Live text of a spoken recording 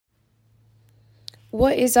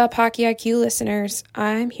What is up, Hockey IQ listeners?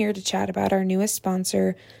 I'm here to chat about our newest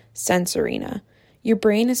sponsor, Sense Arena. Your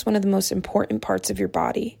brain is one of the most important parts of your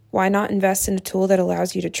body. Why not invest in a tool that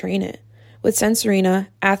allows you to train it? With Sense Arena,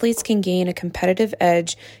 athletes can gain a competitive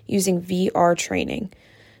edge using VR training.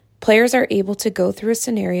 Players are able to go through a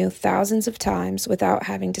scenario thousands of times without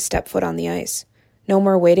having to step foot on the ice. No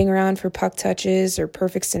more waiting around for puck touches or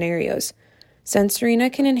perfect scenarios. Sense Arena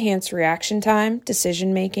can enhance reaction time,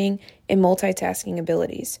 decision-making, and multitasking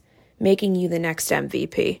abilities, making you the next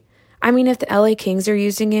MVP. I mean, if the LA Kings are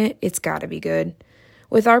using it, it's gotta be good.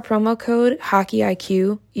 With our promo code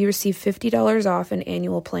HockeyIQ, you receive $50 off an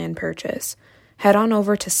annual plan purchase. Head on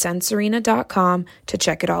over to sensearena.com to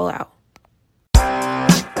check it all out.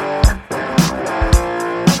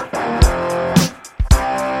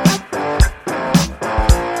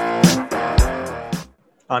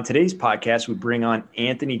 On today's podcast, we bring on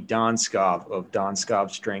Anthony Donskov of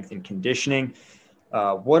Donskov Strength and Conditioning.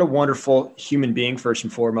 What a wonderful human being, first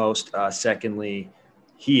and foremost. Secondly,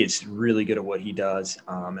 he is really good at what he does,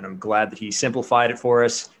 and I'm glad that he simplified it for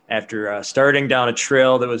us after starting down a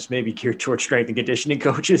trail that was maybe geared towards strength and conditioning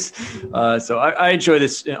coaches. So I enjoy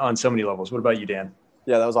this on so many levels. What about you, Dan?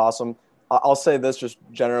 Yeah, that was awesome. I'll say this, just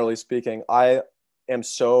generally speaking, I am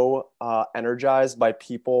so energized by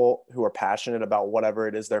people who are passionate about whatever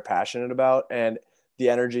it is they're passionate about. And the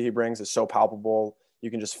energy he brings is so palpable. You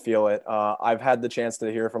can just feel it. I've had the chance to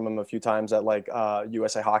hear from him a few times at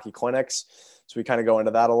USA Hockey Clinics. So we kind of go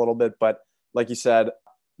into that a little bit. But like you said,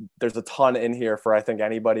 there's a ton in here for, I think,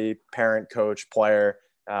 anybody, parent, coach, player.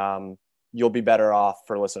 You'll be better off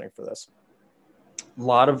for listening for this. A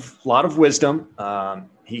lot of wisdom.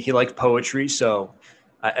 He liked poetry. So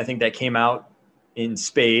I think that came out in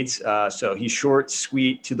spades. So he's short,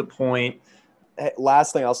 sweet, to the point. Hey,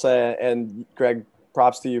 last thing I'll say, and Greg,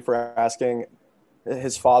 props to you for asking.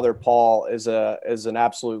 His father, Paul, is an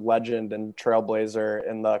absolute legend and trailblazer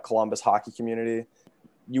in the Columbus hockey community.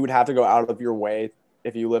 You would have to go out of your way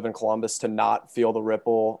if you live in Columbus to not feel the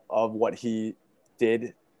ripple of what he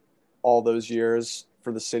did all those years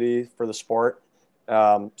for the city, for the sport.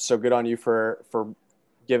 So good on you for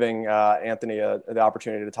giving Anthony the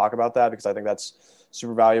opportunity to talk about that, because I think that's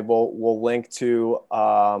super valuable. We'll link to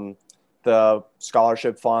the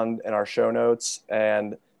scholarship fund in our show notes,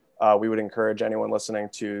 and we would encourage anyone listening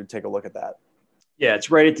to take a look at that. Yeah, it's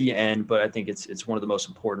right at the end, but I think it's one of the most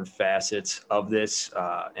important facets of this.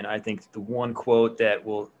 And I think the one quote that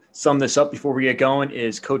will sum this up before we get going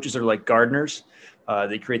is coaches are like gardeners.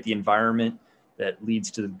 They create the environment that leads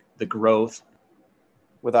to the growth.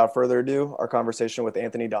 Without further ado, our conversation with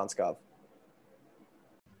Anthony Donskov.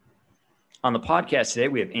 On the podcast today,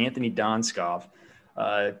 we have Anthony Donskov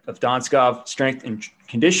of Donskov Strength and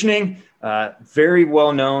Conditioning, very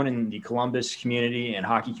well known in the Columbus community and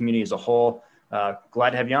hockey community as a whole.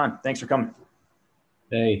 Glad to have you on. Thanks for coming.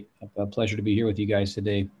 Hey, a pleasure to be here with you guys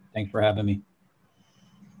today. Thanks for having me.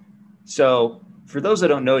 So for those that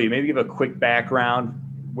don't know you, maybe give a quick background,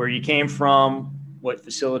 where you came from, what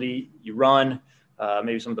facility you run,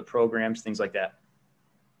 maybe some of the programs, things like that.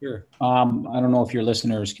 Sure. I don't know if your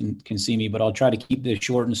listeners can see me, but I'll try to keep this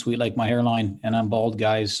short and sweet like my hairline, and I'm bald,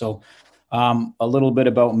 guys. So a little bit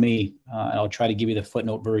about me, and I'll try to give you the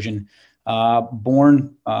footnote version.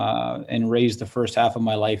 Born and raised the first half of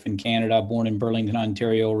my life in Canada, born in Burlington,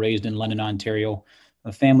 Ontario, raised in London, Ontario.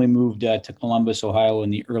 The family moved to Columbus, Ohio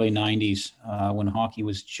in the early 90s when hockey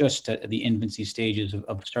was just at the infancy stages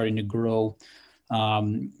of starting to grow.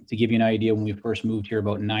 To give you an idea, when we first moved here,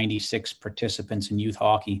 about 96 participants in youth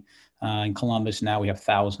hockey. In Columbus now we have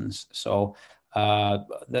thousands. So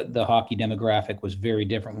the hockey demographic was very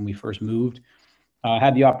different when we first moved. I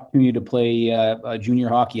had the opportunity to play junior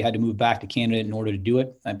hockey. I had to move back to Canada in order to do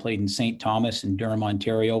it. I played in St. Thomas in Durham,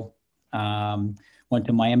 Ontario. Went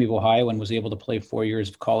to Miami of Ohio and was able to play 4 years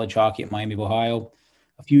of college hockey at Miami of Ohio.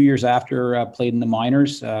 A few years after, played in the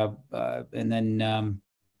minors, and then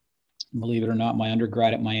believe it or not, my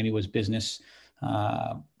undergrad at Miami was business.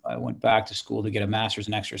 I went back to school to get a master's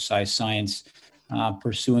in exercise science,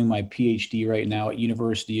 pursuing my PhD right now at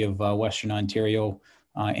University of Western Ontario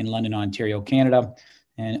in London, Ontario, Canada,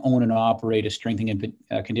 and own and operate a strength and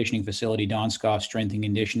conditioning facility, Donskov Strength and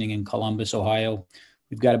Conditioning in Columbus, Ohio.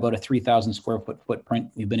 We've got about a 3,000 square foot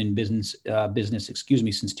footprint. We've been in business,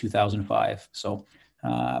 since 2005. So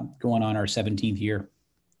going on our 17th year.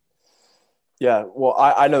 Yeah, well,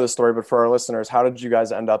 I know the story, but for our listeners, how did you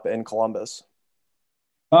guys end up in Columbus?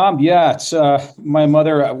 It's my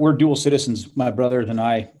mother. We're dual citizens, my brothers and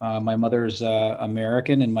I. My mother's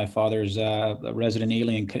American, and my father's a resident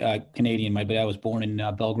alien Canadian. My dad was born in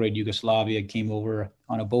Belgrade, Yugoslavia. Came over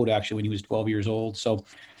on a boat actually when he was 12 years old. So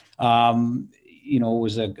it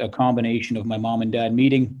was a combination of my mom and dad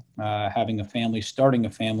meeting, having a family, starting a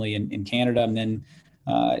family in Canada. And then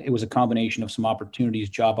it was a combination of some opportunities,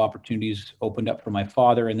 job opportunities opened up for my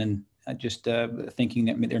father. And then just thinking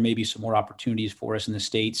that there may be some more opportunities for us in the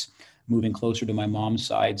States, moving closer to my mom's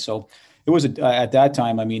side. So it was at that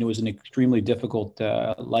time, it was an extremely difficult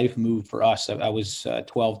life move for us. I was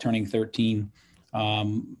 12 turning 13.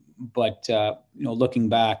 But looking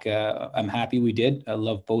back, I'm happy we did. I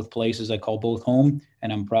love both places. I call both home,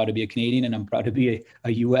 and I'm proud to be a Canadian, and I'm proud to be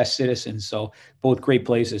a U.S. citizen. So both great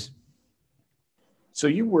places. So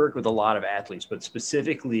you work with a lot of athletes, but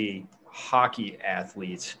specifically hockey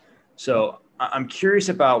athletes. So I'm curious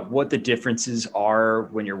about what the differences are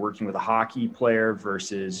when you're working with a hockey player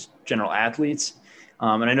versus general athletes.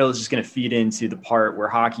 And I know this is going to feed into the part where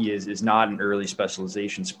hockey is not an early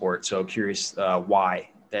specialization sport. So curious why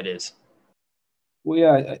that is. Well,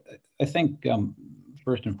 yeah, I think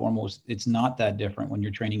first and foremost, it's not that different when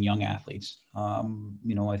you're training young athletes.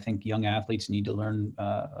 I think young athletes need to learn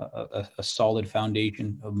a solid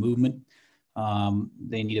foundation of movement.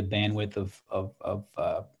 They need a bandwidth of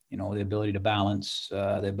the ability to balance,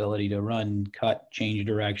 the ability to run, cut, change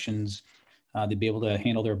directions, to be able to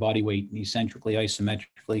handle their body weight eccentrically,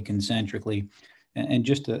 isometrically, concentrically. And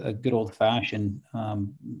just a good old-fashioned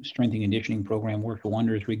strength and conditioning program works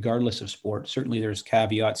wonders, regardless of sport. Certainly, there's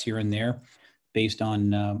caveats here and there, based on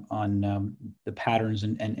the patterns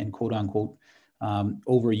and quote unquote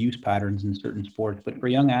overuse patterns in certain sports. But for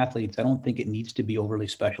young athletes, I don't think it needs to be overly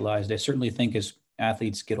specialized. I certainly think as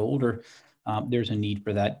athletes get older, there's a need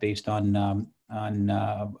for that based on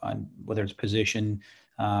whether it's position,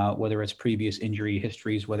 whether it's previous injury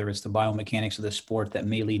histories, whether it's the biomechanics of the sport that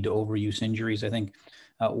may lead to overuse injuries. I think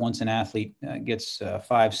once an athlete gets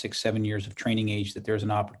 5, 6, 7 years of training age, that there's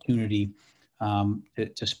an opportunity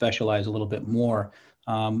to specialize a little bit more.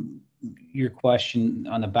 Your question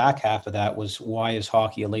on the back half of that was, why is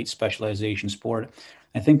hockey a late specialization sport?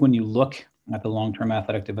 I think when you look at the long-term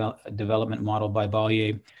athletic development model by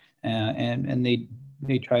Ballier, and they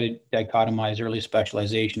try to dichotomize early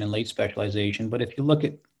specialization and late specialization. But if you look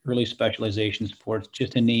at early specialization sports,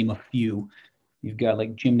 just to name a few, you've got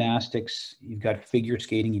like gymnastics, you've got figure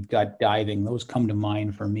skating, you've got diving. Those come to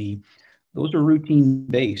mind for me. Those are routine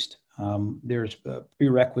based. There's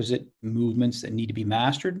prerequisite movements that need to be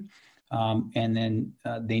mastered, and then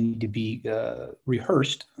they need to be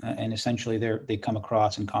rehearsed, and essentially they come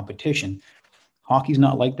across in competition. Hockey's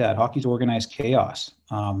not like that. Hockey's organized chaos.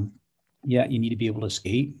 Yeah, you need to be able to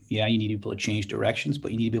skate. Yeah, you need to be able to change directions,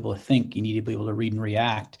 but you need to be able to think. You need to be able to read and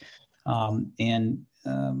react. And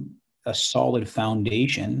a solid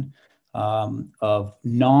foundation of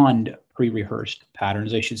non-pre-rehearsed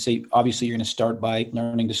patterns. I should say, obviously, you're going to start by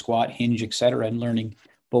learning to squat, hinge, et cetera, and learning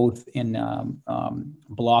both in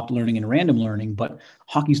blocked learning and random learning. But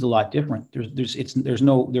hockey's a lot different. There's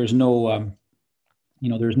no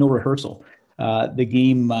rehearsal. The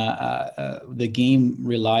game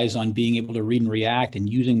relies on being able to read and react and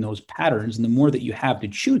using those patterns. And the more that you have to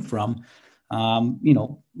choose from,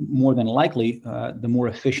 more than likely, the more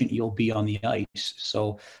efficient you'll be on the ice.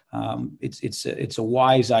 So it's a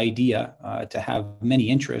wise idea to have many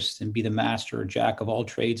interests and be the master or jack of all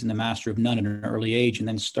trades and the master of none at an early age, and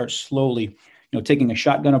then start slowly, taking a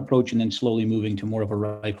shotgun approach and then slowly moving to more of a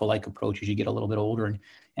rifle-like approach as you get a little bit older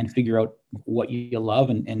and figure out what you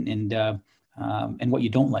love and what you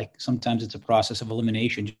don't like. Sometimes it's a process of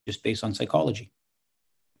elimination just based on psychology.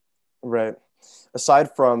 Right.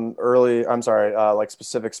 Aside from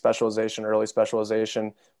specific specialization, early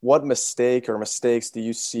specialization, what mistake or mistakes do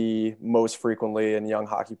you see most frequently in young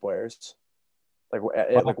hockey players,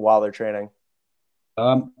 while they're training?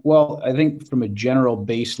 Well, I think from a general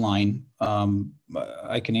baseline,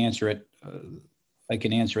 I can answer it.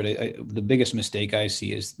 The biggest mistake I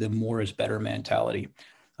see is the more is better mentality.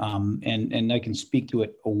 And I can speak to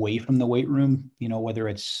it away from the weight room, whether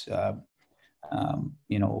it's,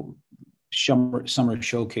 summer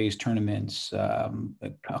showcase tournaments, a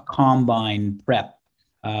combine prep,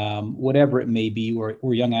 whatever it may be,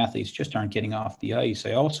 where young athletes just aren't getting off the ice.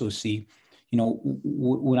 I also see,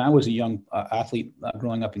 when I was a young athlete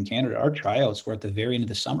growing up in Canada, our tryouts were at the very end of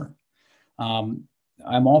the summer. I'm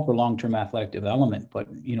all for long-term athletic development, but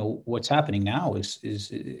what's happening now is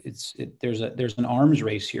there's an arms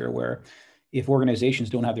race here where if organizations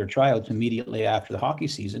don't have their tryouts immediately after the hockey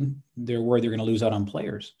season, they're worried they're going to lose out on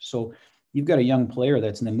players. So you've got a young player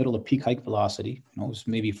that's in the middle of peak height velocity,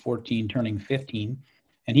 maybe 14 turning 15,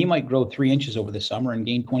 and he might grow 3 inches over the summer and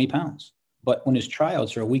gain 20 pounds. But when his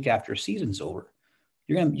tryouts are a week after season's over,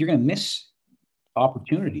 you're going to miss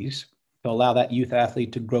opportunities to allow that youth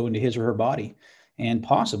athlete to grow into his or her body. and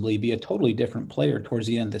possibly be a totally different player towards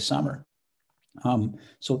the end of the summer.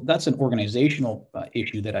 So that's an organizational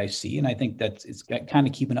issue that I see. And I think that it's kind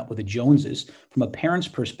of keeping up with the Joneses. From a parent's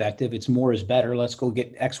perspective, it's more is better. Let's go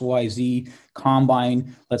get XYZ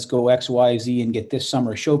combine. Let's go XYZ and get this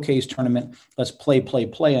summer showcase tournament. Let's play,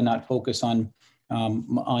 and not focus on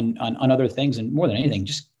other things. And more than anything,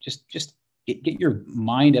 just get your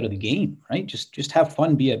mind out of the game, right? Just have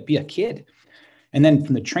fun, be a kid. And then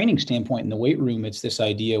from the training standpoint in the weight room, it's this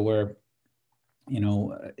idea where,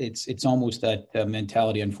 it's almost that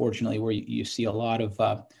mentality, unfortunately, where you see a lot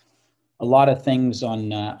of things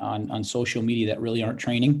on social media that really aren't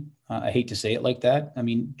training. I hate to say it like that. I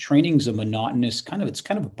mean, training's a monotonous it's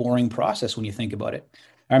kind of a boring process when you think about it.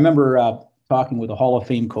 I remember talking with a Hall of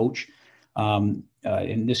Fame coach, and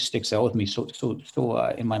this sticks out with me so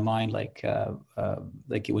in my mind, like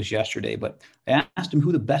it was yesterday. But I asked him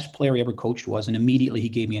who the best player he ever coached was, and immediately he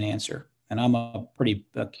gave me an answer. And I'm a pretty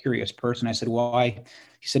curious person. I said, why?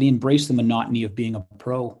 He said he embraced the monotony of being a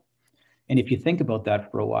pro. And if you think about that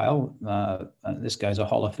for a while, this guy's a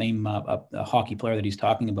Hall of Fame a hockey player that he's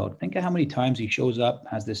talking about. Think of how many times he shows up,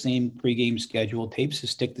 has the same pregame schedule, tapes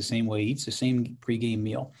his stick the same way, eats the same pregame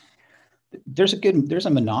meal. There's a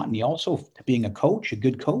monotony also to being a coach, a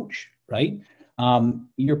good coach, right?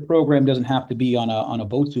 Your program doesn't have to be on a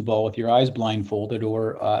Bosu ball with your eyes blindfolded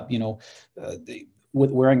or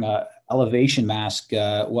with wearing a elevation mask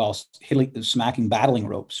while smacking battling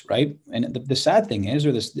ropes, right? And the sad thing is,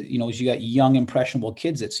 is you got young impressionable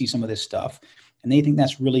kids that see some of this stuff, and they think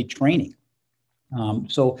that's really training.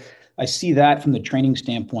 So I see that from the training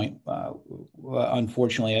standpoint.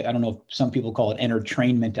 Unfortunately, I don't know if some people call it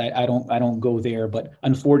entertainment. I don't go there, but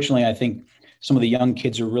unfortunately, I think some of the young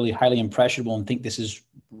kids are really highly impressionable and think this is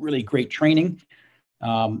really great training.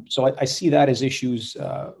 So I see that as issues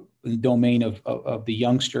in the domain of the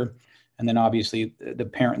youngster. And then obviously the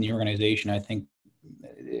parent and the organization. I think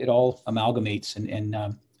it all amalgamates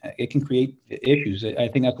and it can create issues. I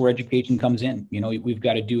think that's where education comes in. We've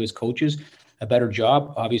got to do as coaches a better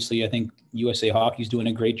job. Obviously, I think USA Hockey is doing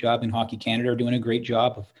a great job, and Hockey Canada are doing a great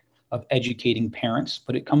job of educating parents.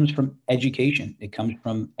 But it comes from education. It comes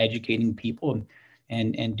from educating people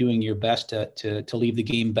and doing your best to leave the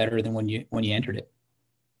game better than when you entered it.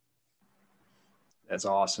 That's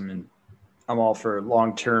awesome. And I'm all for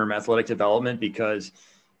long-term athletic development because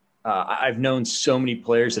I've known so many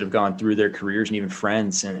players that have gone through their careers and even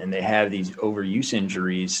friends, and they have these overuse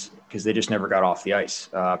injuries because they just never got off the ice,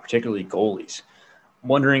 particularly goalies. I'm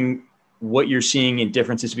wondering what you're seeing in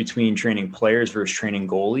differences between training players versus training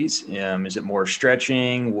goalies. Is it more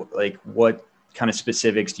stretching? Like what kind of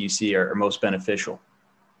specifics do you see are most beneficial?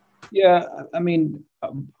 Yeah, I mean,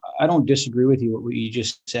 I don't disagree with you what you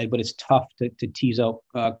just said, but it's tough to tease out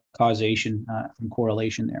causation from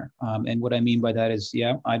correlation there. And what I mean by that is,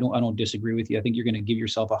 yeah, I don't disagree with you. I think you're going to give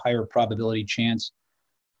yourself a higher probability chance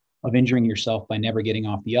of injuring yourself by never getting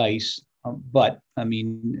off the ice. But I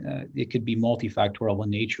mean, it could be multifactorial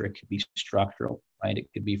in nature. It could be structural, right? It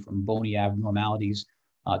could be from bony abnormalities.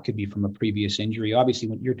 It could be from a previous injury. Obviously,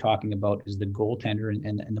 what you're talking about is the goaltender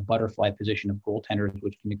and the butterfly position of goaltenders,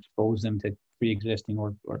 which can expose them to pre-existing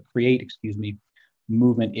or create,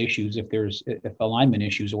 movement issues if alignment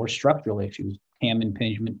issues or structural issues, cam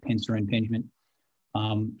impingement, pincer impingement.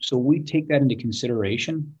 So we take that into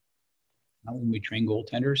consideration when we train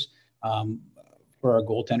goaltenders. For our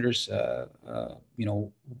goaltenders,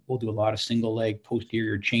 we'll do a lot of single leg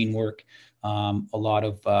posterior chain work, a lot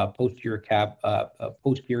of posterior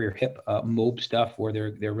hip mob stuff where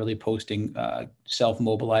they're really posting,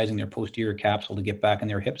 self-mobilizing their posterior capsule to get back in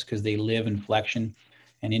their hips because they live in flexion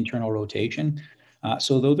and internal rotation.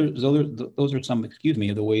 So those are some, of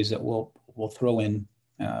the ways that we'll throw in,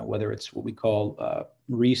 whether it's what we call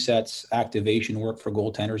resets, activation work for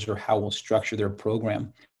goaltenders, or how we'll structure their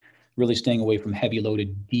program. Really staying away from heavy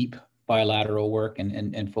loaded, deep bilateral work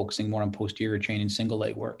and focusing more on posterior chain and single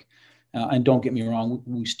leg work. And don't get me wrong,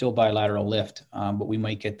 we still bilateral lift, but we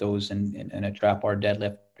might get those in a trap bar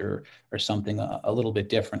deadlift or something a little bit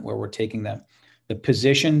different where we're taking the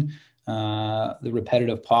position, the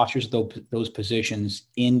repetitive postures, those positions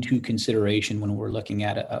into consideration when we're looking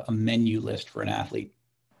at a menu list for an athlete.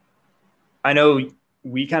 I know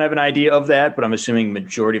we kind of have an idea of that, but I'm assuming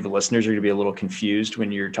majority of the listeners are going to be a little confused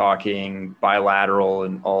when you're talking bilateral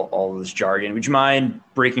and all this jargon. Would you mind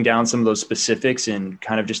breaking down some of those specifics and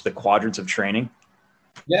kind of just the quadrants of training?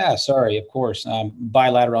 Yeah, sorry, of course.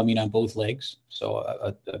 Bilateral, I mean on both legs. So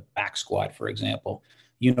a back squat, for example.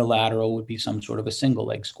 Unilateral would be some sort of a single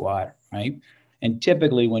leg squat, right? And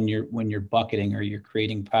typically when you're bucketing or you're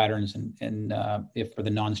creating patterns, and if for the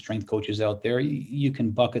non-strength coaches out there, you can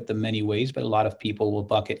bucket them many ways, but a lot of people will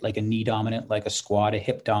bucket like a knee dominant, like a squat, a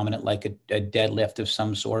hip dominant, like a deadlift of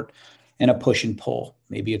some sort, and a push and pull.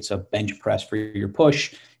 Maybe it's a bench press for your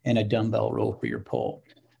push and a dumbbell row for your pull.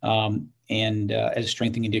 As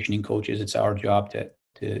strength and conditioning coaches, it's our job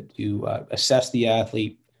to assess the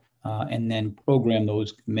athlete, and then program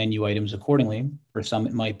those menu items accordingly. For some,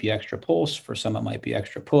 it might be extra pulse. For some, it might be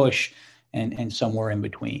extra push, and somewhere in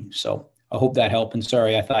between. So I hope that helped. And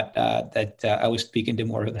sorry, I thought that I was speaking to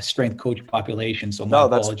more of the strength coach population. So my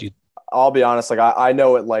apologies. I'll be honest. Like I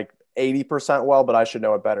know it like 80% well, but I should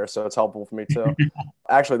know it better. So it's helpful for me too.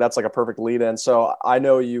 Actually, that's like a perfect lead in. So I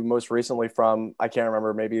know you most recently from, I can't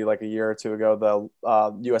remember, maybe like a year or two ago,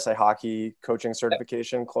 the USA Hockey coaching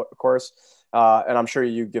certification course. And I'm sure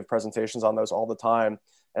you give presentations on those all the time.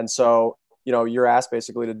 And so, you're asked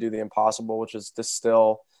basically to do the impossible, which is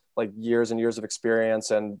distill like years and years of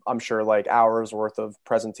experience. And I'm sure like hours worth of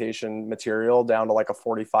presentation material down to like a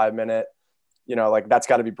 45-minute, like that's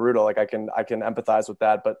gotta be brutal. Like I can empathize with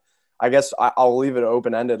that, but I guess I'll leave it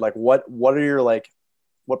open-ended. Like what are your, like,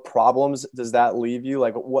 what problems does that leave you?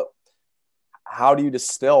 Like how do you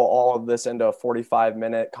distill all of this into a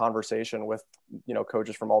 45-minute conversation with,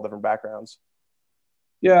 coaches from all different backgrounds?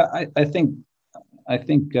 Yeah, I think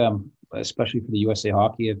especially for the USA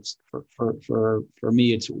Hockey, it's for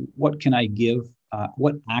me, it's what can I give,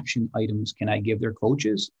 what action items can I give their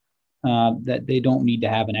coaches that they don't need to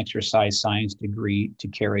have an exercise science degree to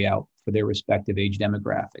carry out for their respective age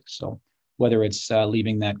demographics. So whether it's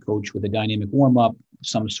leaving that coach with a dynamic warm-up,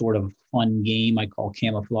 some sort of fun game I call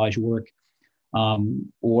camouflage work,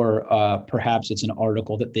 or perhaps it's an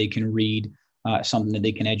article that they can read, something that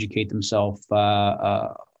they can educate themselves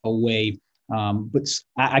away. But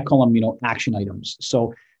I call them, action items.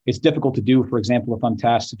 So it's difficult to do. For example, if I'm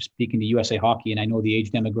tasked with speaking to USA Hockey and I know the age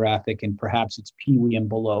demographic and perhaps it's peewee and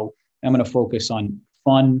below, I'm going to focus on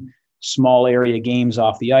fun, small area games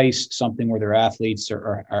off the ice, something where their athletes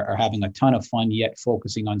are having a ton of fun, yet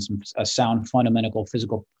focusing on some sound fundamental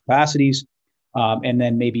physical capacities. And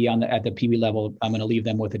then maybe at the peewee level, I'm going to leave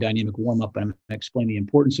them with a dynamic warm-up, and I'm going to explain the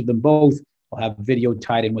importance of them both. I'll have video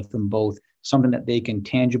tied in with them both, something that they can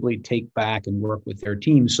tangibly take back and work with their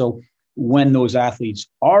team. So when those athletes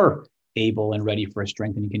are able and ready for a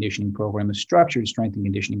strength and conditioning program, a structured strength and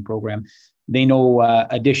conditioning program, they know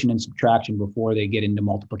addition and subtraction before they get into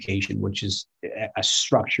multiplication, which is a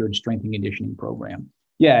structured strength and conditioning program.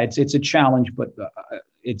 Yeah, it's a challenge, but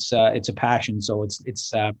it's a passion. So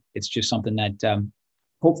it's just something that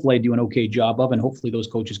hopefully I do an okay job of, and hopefully those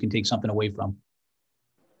coaches can take something away from.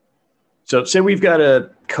 So say we've got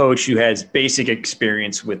a coach who has basic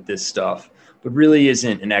experience with this stuff, but really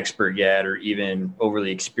isn't an expert yet or even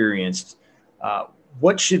overly experienced.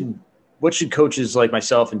 What should coaches like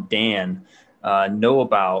myself and Dan know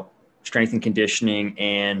about strength and conditioning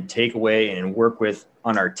and take away and work with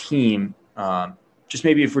on our team? Just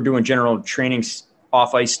maybe if we're doing general training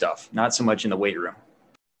off ice stuff, not so much in the weight room.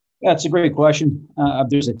 Yeah, it's a great question.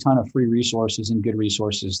 There's a ton of free resources and good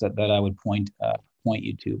resources that I would point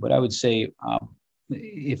you to. But I would say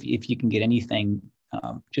if you can get anything,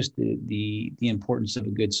 just the importance of a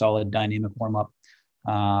good solid dynamic warm up,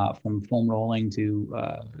 from foam rolling to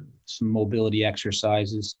some mobility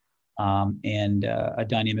exercises, and a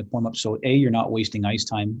dynamic warm up. So you're not wasting ice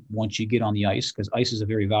time once you get on the ice, because ice is a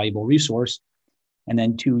very valuable resource. And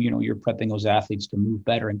then two, you're prepping those athletes to move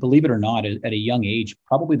better. And believe it or not, at a young age,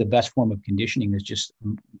 probably the best form of conditioning is just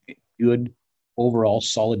good overall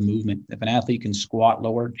solid movement. If an athlete can squat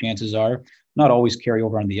lower, chances are not always carry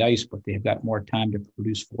over on the ice, but they've got more time to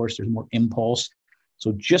produce force. There's more impulse.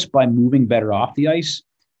 So just by moving better off the ice,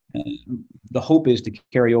 the hope is to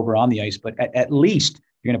carry over on the ice, but at least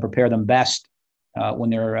you're going to prepare them best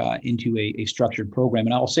when they're into a structured program.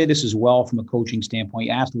 And I'll say this as well from a coaching standpoint.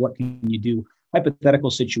 You asked, what can you do? Hypothetical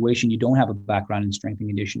situation, you don't have a background in strength and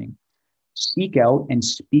conditioning. Seek out and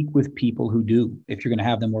speak with people who do, if you're going to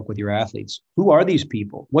have them work with your athletes. Who are these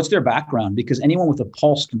people? What's their background? Because anyone with a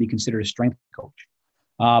pulse can be considered a strength coach.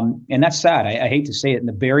 And that's sad. I hate to say it. And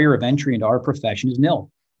the barrier of entry into our profession is nil,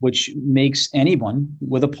 which makes anyone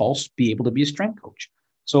with a pulse be able to be a strength coach.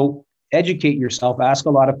 So educate yourself, ask a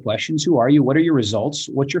lot of questions. Who are you? What are your results?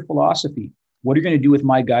 What's your philosophy? What are you going to do with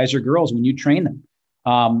my guys or girls when you train them?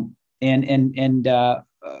 And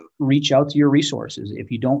reach out to your resources. If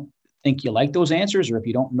you don't think you like those answers, or if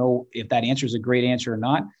you don't know if that answer is a great answer or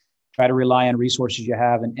not, try to rely on resources you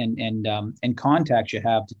have and contacts you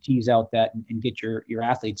have to tease out that and get your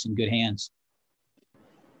athletes in good hands.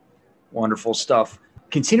 Wonderful stuff.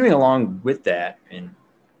 Continuing along with that, and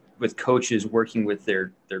with coaches working with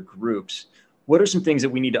their groups, what are some things that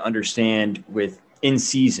we need to understand with in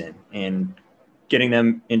season and getting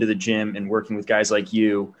them into the gym and working with guys like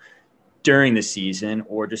you during the season,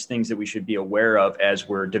 or just things that we should be aware of as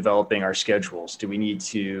we're developing our schedules? Do we need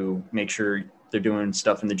to make sure they're doing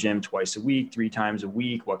stuff in the gym twice a week, 3 times a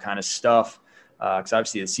week? What kind of stuff? Because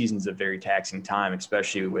obviously the season's a very taxing time,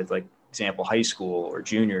 especially with, like, example, high school or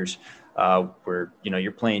juniors, where,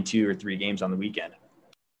 you're playing 2 or 3 games on the weekend.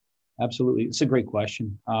 Absolutely. It's a great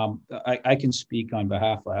question. I can speak on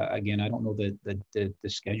behalf, again, I don't know the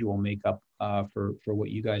schedule makeup for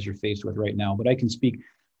what you guys are faced with right now, but I can speak.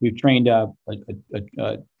 We've trained a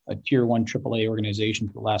tier 1 AAA organization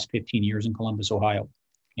for the last 15 years in Columbus, Ohio.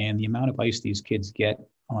 And the amount of ice these kids get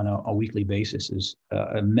on a weekly basis is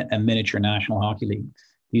a miniature National Hockey League.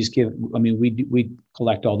 These kids, we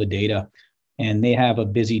collect all the data, and they have a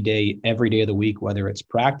busy day every day of the week, whether it's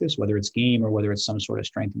practice, whether it's game, or whether it's some sort of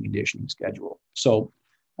strength and conditioning schedule. So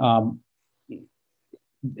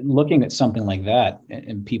looking at something like that,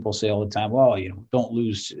 and people say all the time, well, don't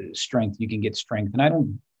lose strength, you can get strength. And I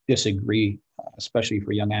don't disagree, especially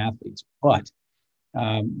for young athletes. But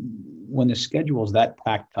when the schedule is that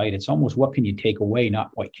packed tight, it's almost what can you take away,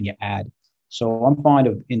 not what can you add. So I'm fond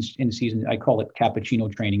of in season, I call it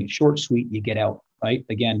cappuccino training. It's short, sweet, you get out, right?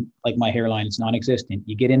 Again, like my hairline, it's non-existent.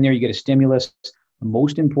 You get in there, you get a stimulus. The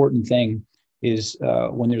most important thing is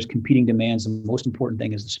when there's competing demands, the most important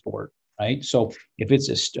thing is the sport, right? So if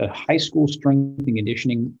it's a high school strength and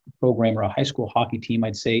conditioning program or a high school hockey team,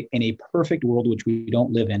 I'd say in a perfect world, which we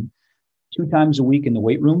don't live in, 2 times a week in the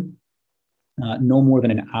weight room, no more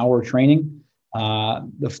than an hour training.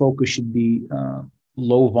 The focus should be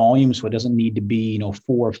low volume, so it doesn't need to be 4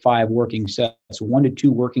 or 5 working sets. 1 to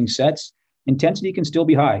 2 working sets. Intensity can still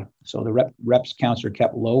be high, so the reps counts are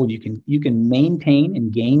kept low, and you can maintain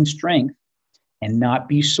and gain strength and not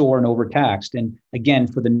be sore and overtaxed. And again,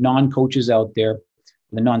 for the non-coaches out there,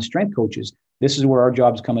 the non-strength coaches, this is where our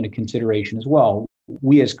jobs come into consideration as well.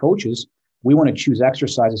 We as coaches, we want to choose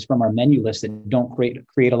exercises from our menu list that don't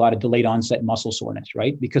create a lot of delayed onset muscle soreness,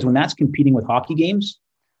 right? Because when that's competing with hockey games,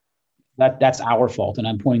 that's our fault, and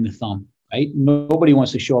I'm pointing the thumb, right? Nobody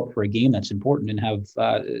wants to show up for a game that's important and have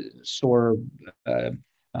sore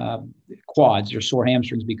quads or sore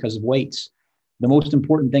hamstrings because of weights. The most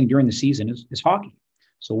important thing during the season is hockey.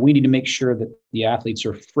 So we need to make sure that the athletes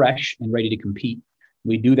are fresh and ready to compete.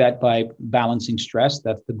 We do that by balancing stress.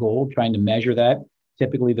 That's the goal, trying to measure that.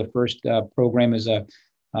 Typically, the first program is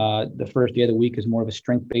the first day of the week is more of a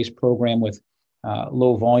strength-based program with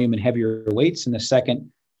low volume and heavier weights. And the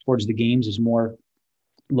second, towards the games, is more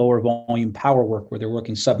lower volume power work, where they're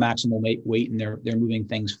working submaximal weight and they're moving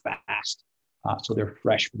things fast. So they're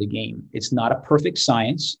fresh for the game. It's not a perfect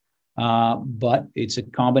science, but it's a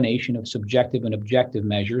combination of subjective and objective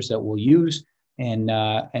measures that we'll use, and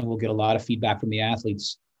we'll get a lot of feedback from the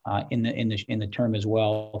athletes in the term as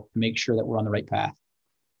well to make sure that we're on the right path.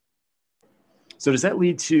 So does that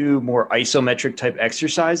lead to more isometric type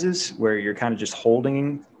exercises where you're kind of just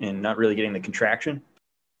holding and not really getting the contraction?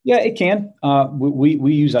 Yeah, it can.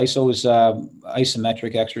 We use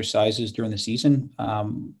isometric exercises during the season.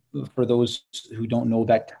 For those who don't know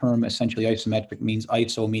that term, essentially isometric means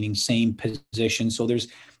iso meaning same position. So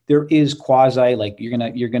there is quasi, like you're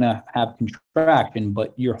gonna have contraction,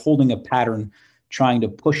 but you're holding a pattern, trying to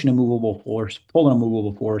push an immovable force, pull an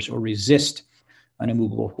immovable force, or resist an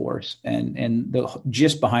immovable force. And the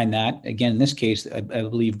gist behind that, again, in this case, I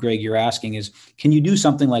believe, Greg, you're asking is, can you do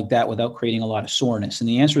something like that without creating a lot of soreness? And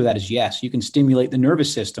the answer to that is yes. You can stimulate the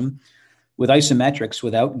nervous system with isometrics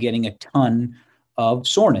without getting a ton of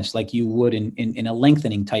soreness like you would in a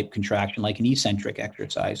lengthening type contraction, like an eccentric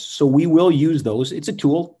exercise. So we will use those. It's a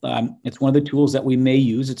tool. It's one of the tools that we may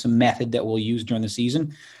use. It's a method that we'll use during the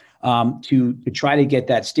season to try to get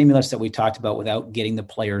that stimulus that we talked about without getting the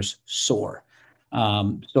players sore.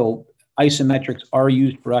 So isometrics are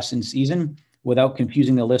used for us in season. Without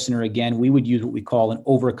confusing the listener, again, we would use what we call an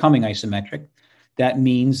overcoming isometric. That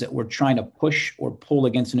means that we're trying to push or pull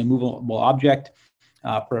against an immovable object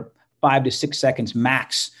for 5 to 6 seconds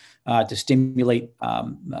max to stimulate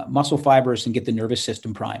muscle fibers and get the nervous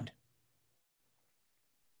system primed.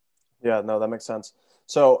 Yeah, no, that makes sense.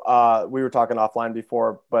 So we were talking offline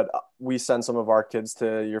before, but we send some of our kids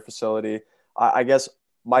to your facility. I guess,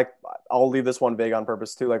 Mike, I'll leave this one vague on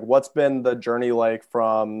purpose too. Like, what's been the journey like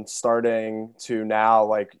from starting to now?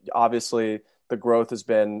 Like, obviously the growth has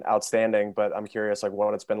been outstanding, but I'm curious, like,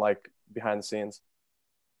 what it's been like behind the scenes.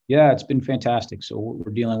 Yeah, it's been fantastic. So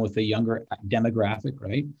we're dealing with a younger demographic,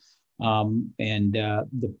 right? And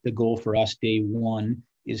the goal for us day one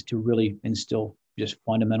is to really instill just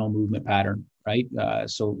fundamental movement pattern, right?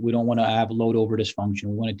 So we don't want to have load over dysfunction.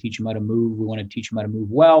 We want to teach them how to move. We want to teach them how to move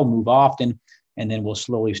well, move often, and then we'll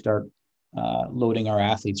slowly start loading our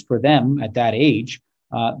athletes. For them at that age,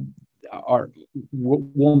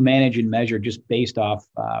 we'll manage and measure just based off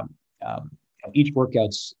each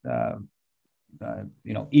workout's.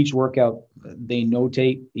 Each workout they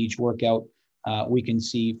notate. Each workout we can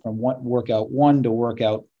see from what workout 1 to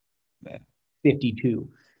workout 52.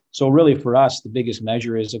 So really for us, the biggest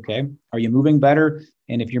measure is, okay, are you moving better?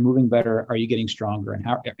 And if you're moving better, are you getting stronger? And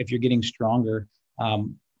if you're getting stronger,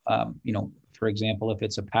 for example, if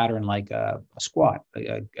it's a pattern like a squat,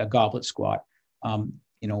 a goblet squat,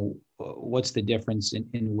 what's the difference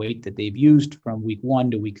in weight that they've used from week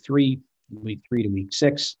 1 to week 3, week 3 to week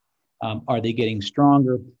 6? Are they getting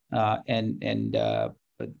stronger? To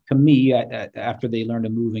me, after they learn to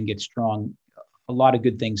move and get strong, a lot of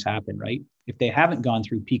good things happen, right? If they haven't gone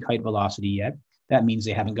through peak height velocity yet, that means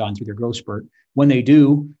they haven't gone through their growth spurt. When they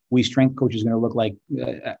do, we strength coaches are going to look like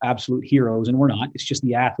absolute heroes, and we're not. It's just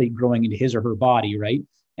the athlete growing into his or her body, right?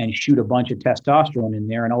 And shoot a bunch of testosterone in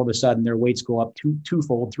there, and all of a sudden their weights go up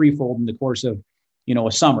twofold, threefold in the course of,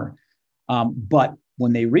 a summer. But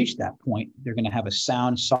when they reach that point, they're going to have a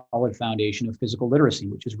sound, solid foundation of physical literacy,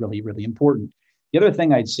 which is really, really important. The other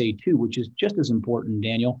thing I'd say too, which is just as important,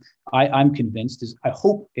 Daniel, I'm convinced, is I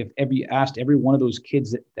hope if asked every one of those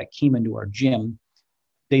kids that came into our gym,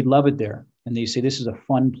 they'd love it there. And they say, this is a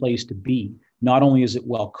fun place to be. Not only is it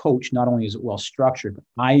well coached, not only is it well structured, but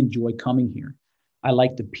I enjoy coming here. I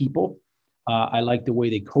like the people. I like the way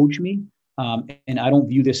they coach me. And I don't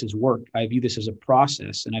view this as work. I view this as a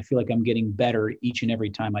process. And I feel like I'm getting better each and every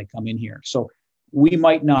time I come in here. So we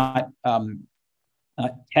might not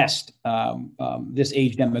test this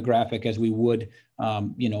age demographic as we would,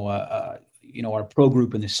 our pro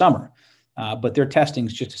group in the summer. But their testing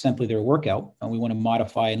is just simply their workout. And we want to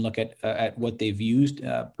modify and look at what they've used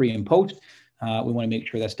pre and post. We want to make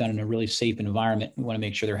sure that's done in a really safe environment. We want to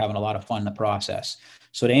make sure they're having a lot of fun in the process.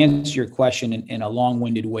 So to answer your question in a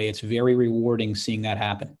long-winded way, it's very rewarding seeing that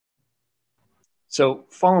happen. So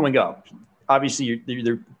following up, obviously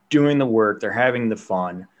they're doing the work, they're having the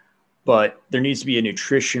fun, but there needs to be a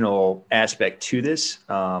nutritional aspect to this.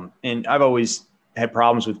 And I've always had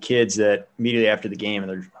problems with kids that immediately after the game,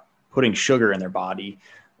 and they're putting sugar in their body.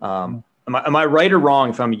 Am I right or wrong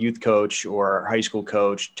if I'm a youth coach or high school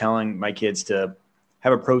coach telling my kids to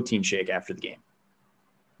have a protein shake after the game?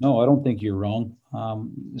 No, I don't think you're wrong.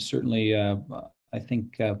 Certainly, I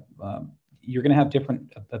think you're going to have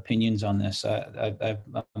different opinions on this.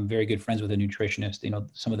 I'm very good friends with a nutritionist.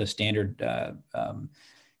 Some of the standard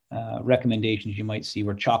recommendations you might see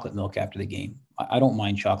were chocolate milk after the game. I don't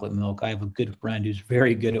mind chocolate milk. I have a good friend who's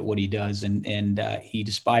very good at what he does, and he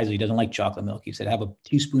despises it. He doesn't like chocolate milk. He said, have a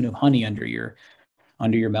teaspoon of honey under your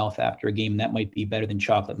mouth after a game. That might be better than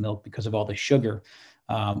chocolate milk because of all the sugar.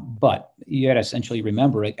 But you got to essentially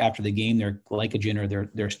remember after the game, their glycogen or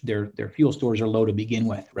their fuel stores are low to begin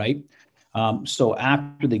with, right? So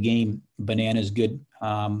after the game, banana's good.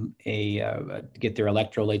 To get their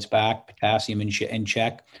electrolytes back, potassium in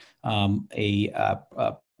check.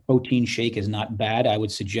 A protein shake is not bad. I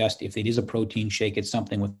would suggest if it is a protein shake, it's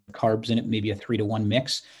something with carbs in it, maybe a 3-to-1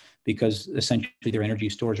 mix, because essentially their energy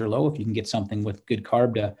stores are low. If you can get something with good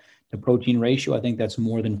carb to protein ratio, I think that's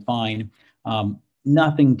more than fine.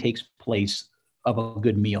 Nothing takes place of a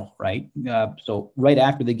good meal, right? So right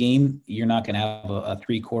after the game, you're not going to have a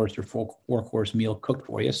 3-course or 4-course meal cooked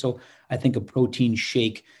for you. So I think a protein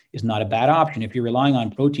shake is not a bad option. If you're relying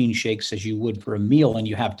on protein shakes as you would for a meal and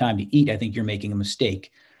you have time to eat, I think you're making a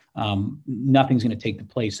mistake. Nothing's going to take the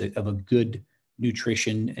place of a good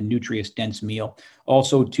nutrition and nutrient-dense meal.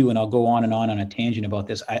 Also, too, and I'll go on a tangent about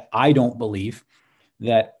this, I don't believe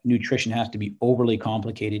that nutrition has to be overly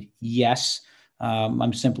complicated. Yes,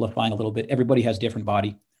 I'm simplifying a little bit. Everybody has different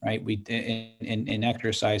body, right? We in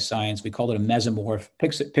exercise science, we call it a mesomorph.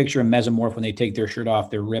 Picture a mesomorph when they take their shirt off,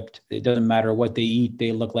 they're ripped. It doesn't matter what they eat.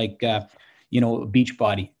 They look like, a beach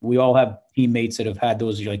body. We all have teammates that have had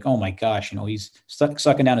those. You're like, oh my gosh, he's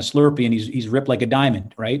sucking down a Slurpee and he's ripped like a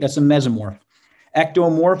diamond, right? That's a mesomorph.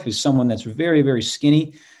 Ectomorph is someone that's very, very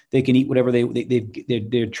skinny. They can eat whatever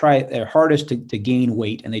they try their hardest to gain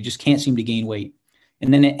weight, and they just can't seem to gain weight.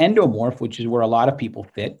 And then an endomorph, which is where a lot of people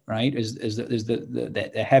fit, right, is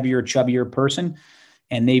the heavier, chubbier person,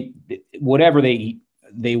 and whatever they eat,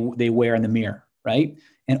 they wear in the mirror, right?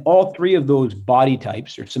 And all three of those body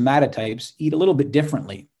types or somatotypes eat a little bit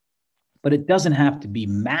differently, but it doesn't have to be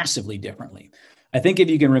massively differently. I think if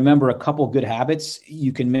you can remember a couple good habits,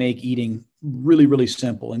 you can make eating really, really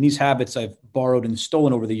simple. And these habits I've borrowed and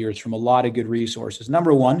stolen over the years from a lot of good resources.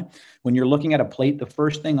 Number one, when you're looking at a plate, the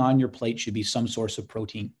first thing on your plate should be some source of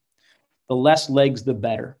protein. The less legs, the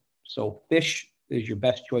better. So fish is your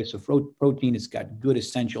best choice of protein. It's got good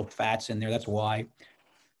essential fats in there. That's why.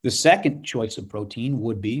 The second choice of protein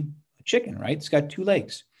would be chicken, right? It's got 2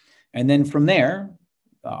 legs. And then from there,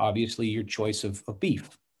 obviously your choice of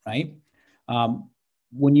beef, right?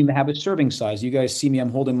 When you have a serving size, you guys see me, I'm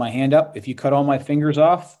holding my hand up. If you cut all my fingers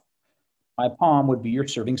off, my palm would be your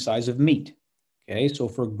serving size of meat. Okay, so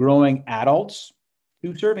for growing adults,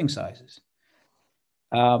 2 serving sizes.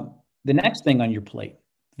 The next thing on your plate,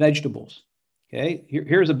 vegetables. Okay,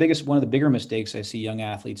 here's one of the bigger mistakes I see young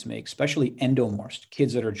athletes make, especially endomorphs,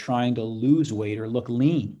 kids that are trying to lose weight or look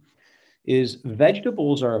lean, is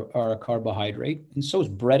vegetables are a carbohydrate, and so is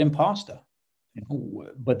bread and pasta.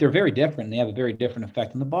 But they're very different. They have a very different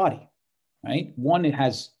effect on the body, right? One, it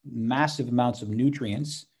has massive amounts of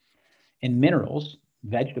nutrients and minerals,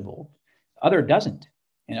 vegetables. Other doesn't.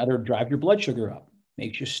 And other drive your blood sugar up,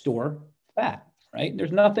 makes you store fat, right?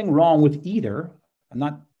 There's nothing wrong with either. I'm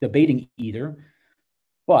not debating either.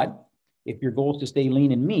 But if your goal is to stay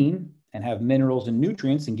lean and mean and have minerals and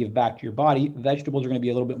nutrients and give back to your body, vegetables are going to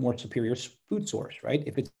be a little bit more superior food source, right?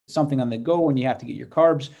 If it's something on the go and you have to get your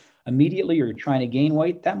carbs immediately or you're trying to gain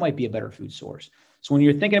weight, that might be a better food source. So when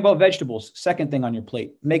you're thinking about vegetables, second thing on your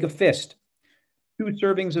plate, make a fist, 2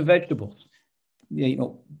 servings of vegetables.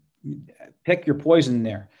 Pick your poison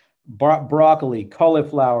there. Broccoli,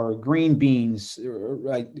 cauliflower, green beans,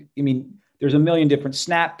 right? I mean, there's a million different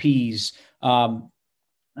snap peas, red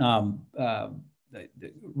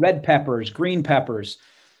peppers, green peppers,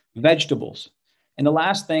 vegetables. And the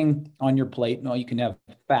last thing on your plate, you can have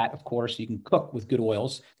fat, of course, you can cook with good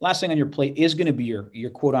oils. Last thing on your plate is going to be your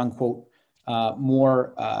quote unquote,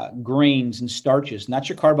 more grains and starches, not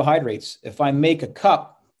your carbohydrates. If I make a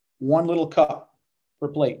cup, 1 little cup per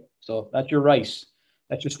plate. So that's your rice.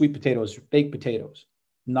 That's your sweet potatoes, baked potatoes.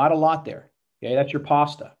 Not a lot there. Okay. That's your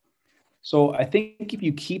pasta. So I think if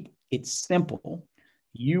you keep it simple,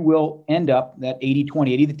 you will end up that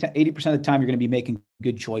 80-20, 80% of the time, you're going to be making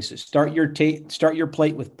good choices. Start your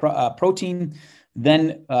plate with protein,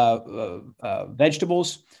 then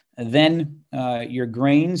vegetables, then your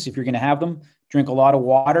grains, if you're going to have them. Drink a lot of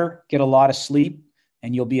water, get a lot of sleep,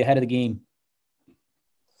 and you'll be ahead of the game.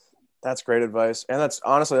 That's great advice. And that's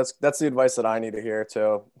honestly, that's the advice that I need to hear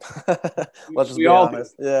too. Let's just be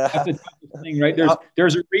honest. Yeah. That's the toughest thing, right?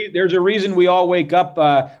 There's a reason we all wake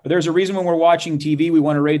up. There's a reason when we're watching TV, we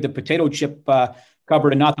want to raid the potato chip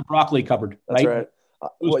cupboard and not the broccoli cupboard, right? That's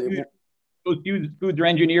right. Those foods are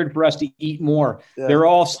engineered for us to eat more. Yeah. They're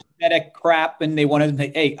all synthetic crap, and they want to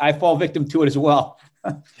say, hey, I fall victim to it as well.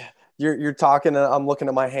 You're talking, and I'm looking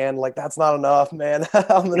at my hand like, that's not enough, man.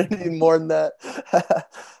 I'm going to need more than that.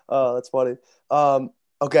 Oh, that's funny.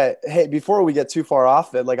 Okay. Hey, before we get too far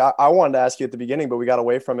off it, like I wanted to ask you at the beginning, but we got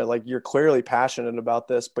away from it. Like, you're clearly passionate about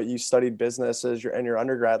this, but you studied business as your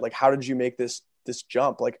undergrad. Like, how did you make this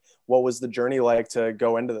jump? Like, what was the journey like to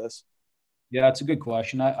go into this? Yeah, that's a good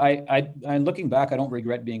question. I looking back, I don't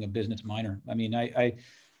regret being a business minor. I mean, I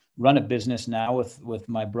run a business now with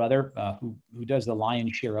my brother, who does the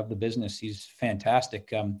lion's share of the business. He's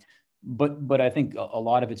fantastic. But I think a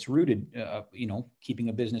lot of it's rooted, keeping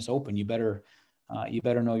a business open. You better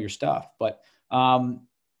know your stuff. But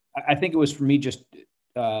I think it was for me just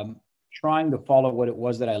trying to follow what it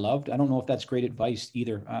was that I loved. I don't know if that's great advice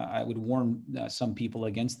either. I would warn some people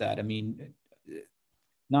against that. I mean,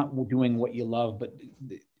 not doing what you love, but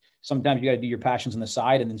sometimes you got to do your passions on the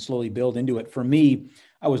side and then slowly build into it. For me,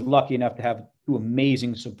 I was lucky enough to have 2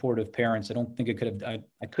 amazing, supportive parents. I don't think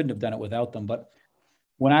I couldn't have done it without them. But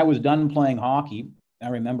when I was done playing hockey, I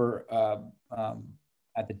remember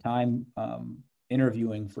at the time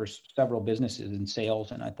interviewing for several businesses in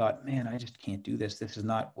sales, and I thought, man, I just can't do this. This is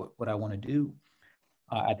not what I want to do.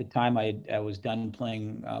 At the time, I was done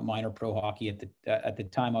playing minor pro hockey. At the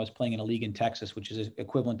time, I was playing in a league in Texas, which is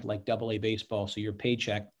equivalent to like AA baseball. So your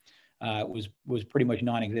paycheck was pretty much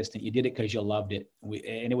non-existent. You did it because you loved it,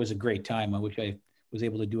 and it was a great time. I wish I was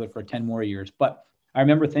able to do it for 10 more years. But I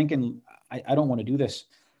remember thinking, I don't want to do this.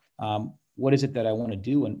 What is it that I want to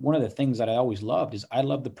do? And one of the things that I always loved is I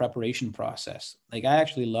loved the preparation process. Like, I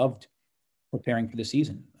actually loved preparing for the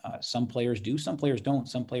season. Some players do, some players don't.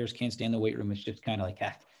 Some players can't stay in the weight room. It's just kind of like,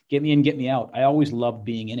 get me in, get me out. I always loved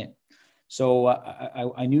being in it. So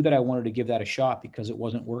I knew that I wanted to give that a shot because it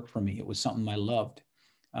wasn't work for me. It was something I loved.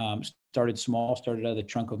 Started small, started out of the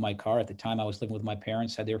trunk of my car. At the time, I was living with my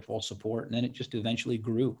parents, had their full support. And then it just eventually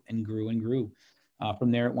grew and grew and grew.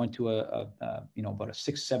 From there, it went to about a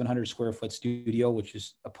 700 square foot studio, which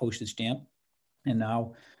is a postage stamp. And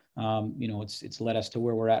now, it's led us to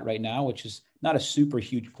where we're at right now, which is not a super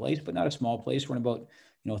huge place, but not a small place. We're in about,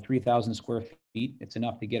 3,000 square feet. It's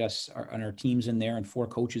enough to get us our teams in there and 4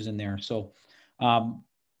 coaches in there. So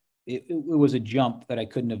it was a jump that I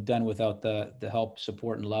couldn't have done without the help,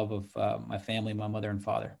 support, and love of my family, my mother and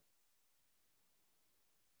father.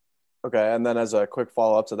 Okay. And then as a quick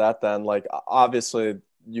follow-up to that, then, like, obviously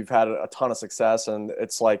you've had a ton of success and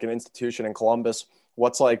it's like an institution in Columbus.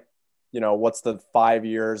 What's the 5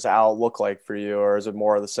 years out look like for you? Or is it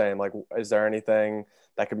more of the same? Like, is there anything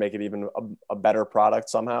that could make it even a better product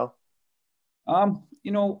somehow?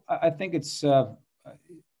 I think it's, I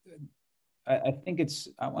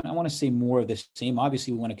want to say more of the same.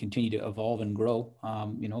 Obviously, we want to continue to evolve and grow,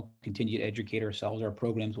 continue to educate ourselves. Our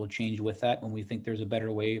programs will change with that. When we think there's a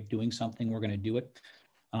better way of doing something, we're going to do it.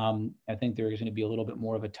 I think there is going to be a little bit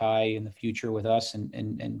more of a tie in the future with us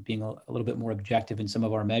and being a little bit more objective in some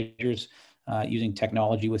of our measures, using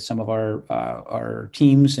technology with some of our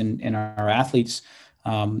teams and our athletes,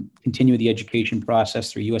 continue the education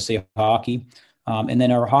process through USA Hockey. And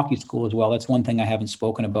then our hockey school as well. That's one thing I haven't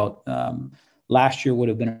spoken about. Last year would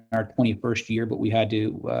have been our 21st year, but we had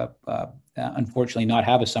to unfortunately not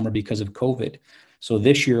have a summer because of COVID. So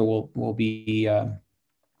this year will be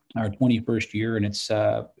our 21st year, and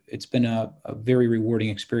it's been a very rewarding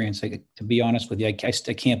experience. To be honest with you, I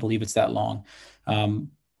can't believe it's that long.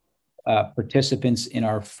 Participants in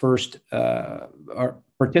our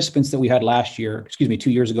participants that we had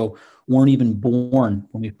 2 years ago, weren't even born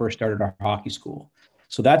when we first started our hockey school.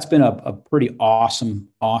 So that's been a pretty awesome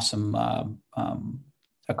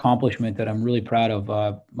accomplishment that I'm really proud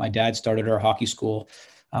of. My dad started our hockey school.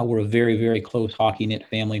 We're a very, very close hockey knit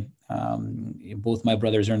family. Both my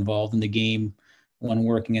brothers are involved in the game, one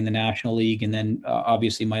working in the National League, and then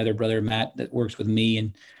obviously my other brother, Matt, that works with me.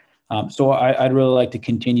 And so I'd really like to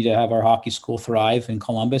continue to have our hockey school thrive in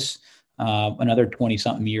Columbus another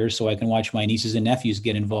 20-something years, so I can watch my nieces and nephews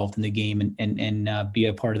get involved in the game and be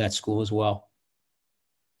a part of that school as well.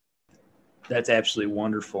 That's absolutely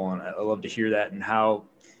wonderful, and I love to hear that and how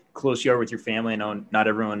close you are with your family. I know not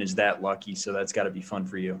everyone is that lucky, so that's got to be fun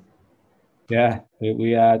for you. Yeah,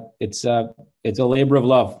 it's a labor of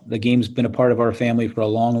love. The game's been a part of our family for a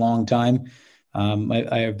long, long time.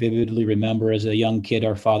 I vividly remember as a young kid,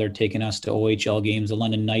 our father taking us to OHL games. The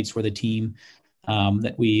London Knights were the team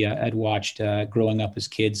that we had watched growing up as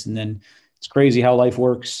kids. And then it's crazy how life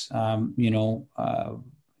works. I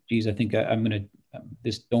think I'm going to,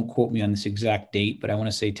 don't quote me on this exact date, but I want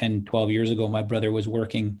to say 10, 12 years ago, my brother was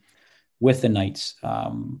working with the Knights.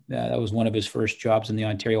 That was one of his first jobs in the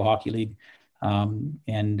Ontario Hockey League. I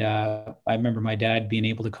remember my dad being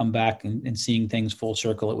able to come back and seeing things full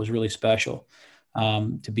circle. It was really special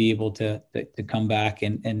to be able to come back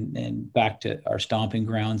and back to our stomping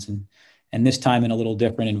grounds. And this time in a little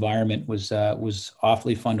different environment was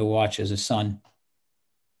awfully fun to watch as a son.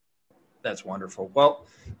 That's wonderful. Well,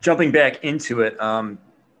 jumping back into it,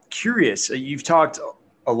 curious, you've talked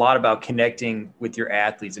a lot about connecting with your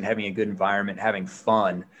athletes and having a good environment, having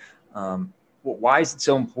fun. Why is it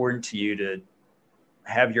so important to you to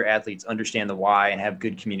have your athletes understand the why and have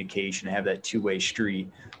good communication, have that two-way street?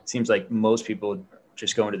 It seems like most people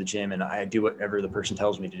just go into the gym and I do whatever the person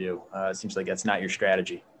tells me to do. It seems like that's not your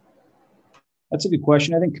strategy. That's a good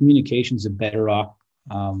question. I think communication is a better off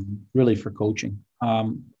really for coaching.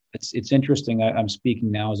 It's interesting. I'm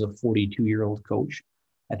speaking now as a 42-year-old coach.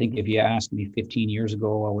 I think if you asked me 15 years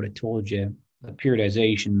ago, I would have told you the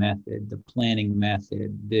periodization method, the planning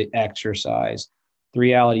method, the exercise. The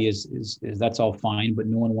reality is that's all fine, but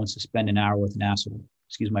no one wants to spend an hour with an asshole.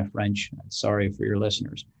 Excuse my French. Sorry for your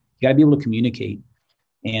listeners. You got to be able to communicate.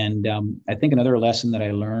 And I think another lesson that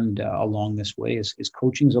I learned along this way is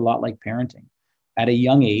coaching is a lot like parenting. At a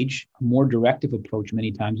young age, a more directive approach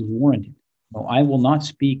many times is warranted. I will not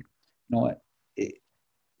speak,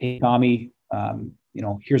 hey, Tommy,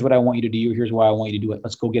 here's what I want you to do. Here's why I want you to do it.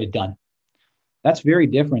 Let's go get it done. That's very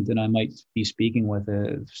different than I might be speaking with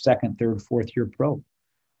a second, third, fourth year pro.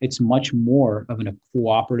 It's much more of a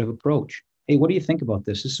cooperative approach. Hey, what do you think about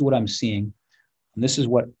this? This is what I'm seeing. And this is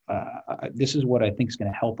what I think is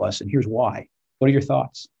going to help us. And here's why. What are your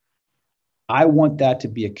thoughts? I want that to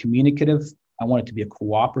be a communicative. I want it to be a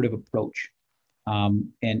cooperative approach.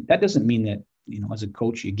 And that doesn't mean that, as a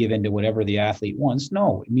coach, you give in to whatever the athlete wants.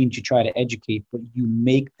 No, it means you try to educate, but you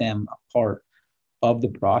make them a part of the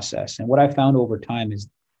process. And what I found over time is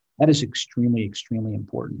that is extremely, extremely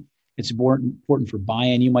important. It's important for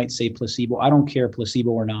buy-in. You might say placebo. I don't care,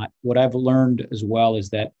 placebo or not. What I've learned as well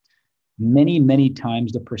is that many, many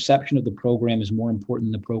times the perception of the program is more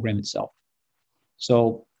important than the program itself.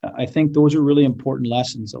 So I think those are really important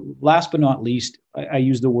lessons. Last but not least, I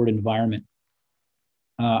use the word environment.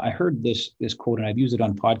 I heard this quote, and I've used it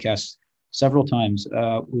on podcasts several times.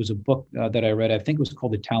 It was a book that I read. I think it was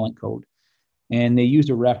called The Talent Code. And they used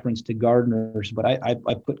a reference to gardeners, but I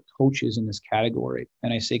put coaches in this category.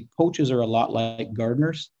 And I say coaches are a lot like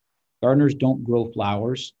gardeners. Gardeners don't grow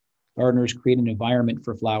flowers. Gardeners create an environment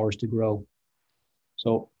for flowers to grow.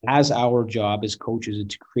 So as our job as coaches is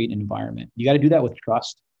to create an environment. You got to do that with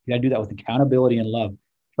trust. You got to do that with accountability and love.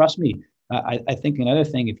 Trust me. I think another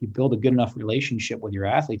thing, if you build a good enough relationship with your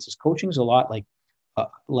athletes, is coaching is a lot like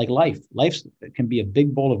life. Life can be a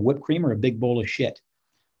big bowl of whipped cream or a big bowl of shit.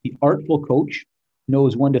 The artful coach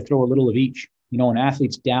knows when to throw a little of each. You know, an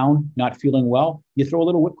athlete's down, not feeling well, you throw a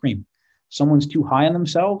little whipped cream. Someone's too high on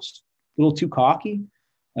themselves, a little too cocky,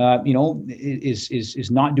 is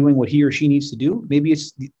not doing what he or she needs to do. Maybe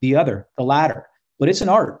it's the latter, but it's an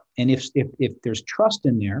art. And if there's trust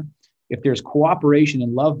in there, if there's cooperation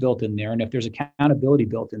and love built in there, and if there's accountability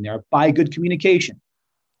built in there by good communication,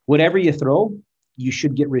 whatever you throw, you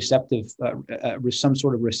should get some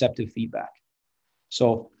sort of receptive feedback.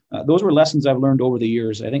 So those were lessons I've learned over the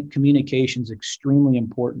years. I think communication is extremely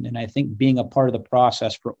important. And I think being a part of the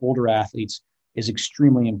process for older athletes is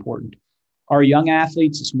extremely important. Our young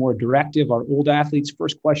athletes, it's more directive. Our old athletes,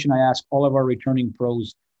 first question I ask all of our returning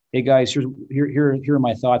pros, hey guys, here are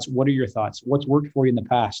my thoughts. What are your thoughts? What's worked for you in the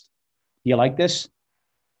past? Do you like this?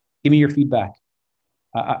 Give me your feedback.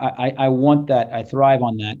 I want that. I thrive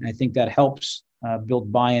on that. And I think that helps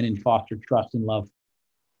build buy-in and foster trust and love.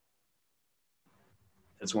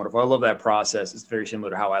 That's wonderful. I love that process. It's very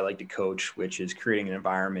similar to how I like to coach, which is creating an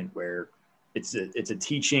environment where it's a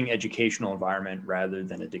teaching, educational environment rather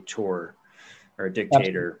than a dictator or a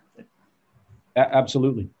dictator.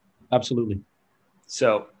 Absolutely.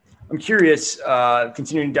 So I'm curious,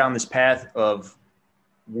 continuing down this path of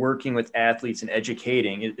working with athletes and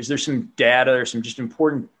educating, is there some data or some just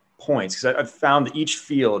important points? Because I've found that each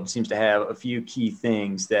field seems to have a few key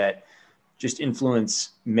things that just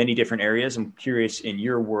influence many different areas. I'm curious in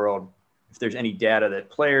your world, if there's any data that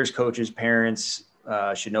players, coaches, parents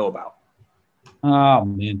should know about. Oh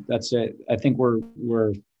man, that's it. I think we're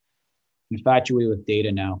infatuated with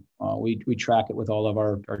data now. We track it with all of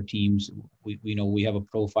our teams. We know we have a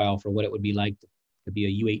profile for what it would be like to be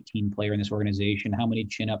a U18 player in this organization, how many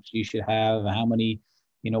chin-ups you should have, how many,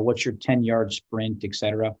 what's your 10-yard sprint, et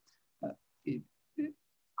cetera.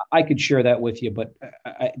 I could share that with you, but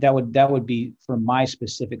that would be for my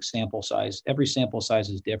specific sample size. Every sample size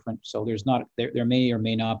is different, so there may or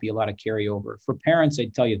may not be a lot of carryover. For parents,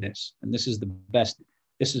 I'd tell you this, and this is the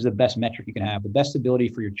best metric you can have. The best ability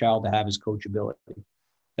for your child to have is coachability.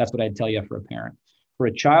 That's what I'd tell you for a parent. For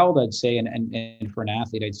a child, I'd say, and for an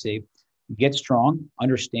athlete, I'd say, get strong.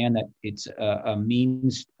 Understand that it's a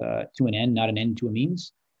means to an end, not an end to a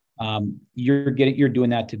means. You're doing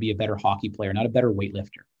that to be a better hockey player, not a better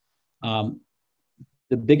weightlifter.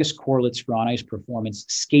 The biggest correlates for on-ice performance,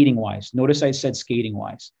 skating-wise. Notice I said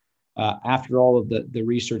skating-wise. After all of the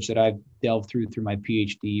research that I've delved through my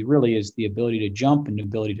PhD, really is the ability to jump and the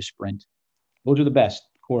ability to sprint. Those are the best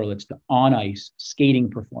correlates to on-ice skating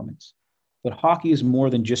performance. But hockey is more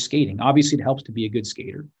than just skating. Obviously, it helps to be a good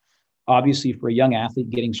skater. Obviously, for a young athlete,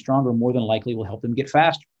 getting stronger more than likely will help them get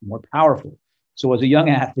faster, more powerful. So as a young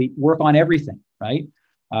athlete, work on everything, right?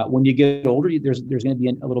 When you get older, there's going to be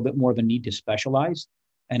a little bit more of a need to specialize.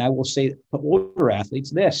 And I will say to older athletes,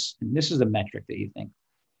 this is a metric that you think.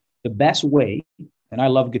 The best way, and I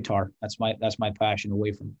love guitar. That's my passion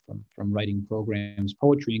away from writing programs,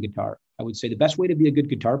 poetry and guitar. I would say the best way to be a good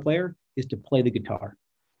guitar player is to play the guitar.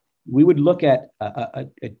 We would look at a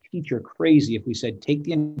teacher crazy if we said, take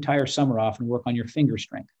the entire summer off and work on your finger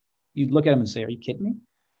strength. You'd look at them and say, are you kidding me?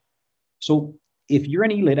 So if you're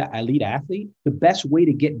an elite athlete, the best way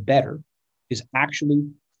to get better is actually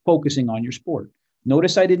focusing on your sport.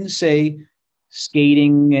 Notice I didn't say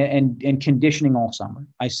skating and conditioning all summer.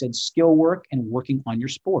 I said skill work and working on your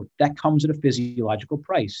sport. That comes at a physiological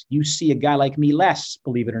price. You see a guy like me less,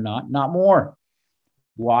 believe it or not more.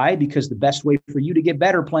 Why? Because the best way for you to get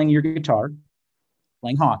better playing your guitar,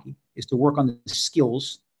 playing hockey, is to work on the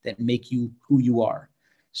skills that make you who you are.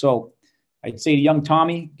 So I'd say to young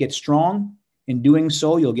Tommy, get strong. In doing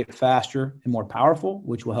so, you'll get faster and more powerful,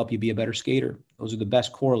 which will help you be a better skater. Those are the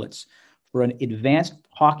best correlates. For an advanced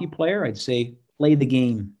hockey player, I'd say play the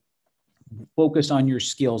game. Focus on your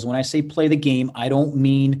skills. When I say play the game, I don't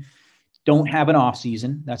mean don't have an off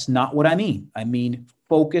season. That's not what I mean. I mean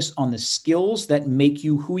focus on the skills that make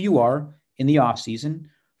you who you are in the off season.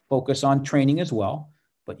 Focus on training as well,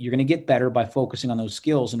 but you're going to get better by focusing on those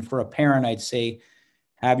skills. And for a parent, I'd say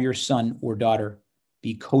have your son or daughter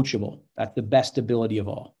be coachable. That's the best ability of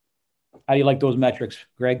all. How do you like those metrics,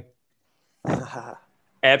 Greg?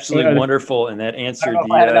 Absolutely wonderful. And that answered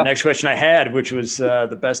the next question I had, which was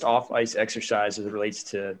the best off-ice exercise as it relates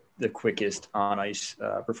to the quickest on-ice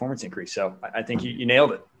performance increase. So I think you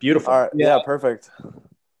nailed it. Beautiful. All right. Yeah, perfect.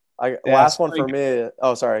 Last one for me.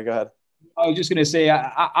 Oh, sorry. Go ahead. I was just going to say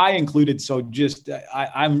I included. So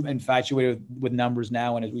I'm infatuated with numbers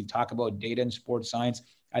now. And as we talk about data and sports science,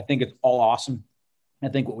 I think it's all awesome. I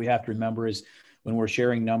think what we have to remember is when we're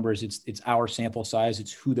sharing numbers, it's our sample size.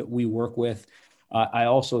 It's who that we work with. I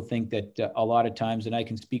also think that a lot of times, and I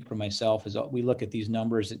can speak for myself, is we look at these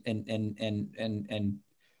numbers and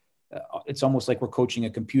it's almost like we're coaching a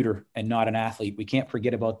computer and not an athlete. We can't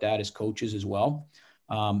forget about that as coaches as well.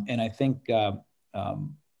 And I think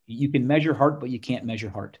you can measure heart, but you can't measure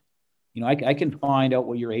heart. You know, I can find out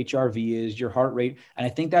what your HRV is, your heart rate, and I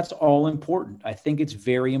think that's all important. I think it's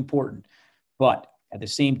very important. But at the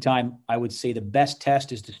same time, I would say the best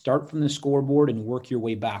test is to start from the scoreboard and work your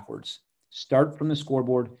way backwards. Start from the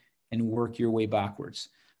scoreboard and work your way backwards.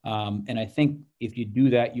 And I think if you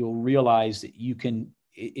do that, you'll realize that you can,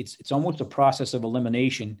 it's almost a process of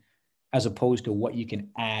elimination as opposed to what you can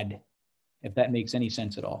add, if that makes any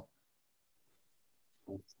sense at all.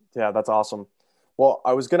 Yeah, that's awesome. Well,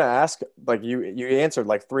 I was going to ask, like you answered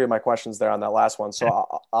like 3 of my questions there on that last one.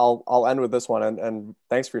 So I'll end with this one and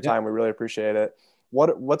thanks for your time. We really appreciate it.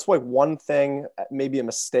 What's like one thing, maybe a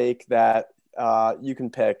mistake that you can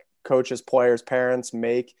pick coaches, players, parents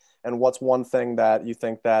make, and what's one thing that you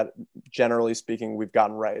think that generally speaking we've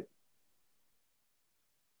gotten right?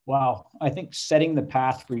 Wow. I think setting the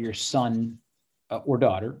path for your son or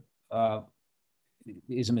daughter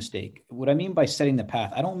is a mistake. What I mean by setting the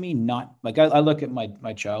path, I don't mean not like I look at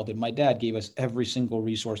my childhood. My dad gave us every single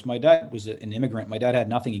resource. My dad was an immigrant. My dad had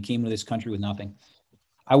nothing. He came to this country with nothing.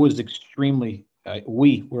 I was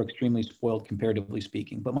we were extremely spoiled comparatively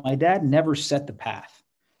speaking, but my dad never set the path.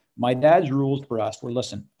 My dad's rules for us were,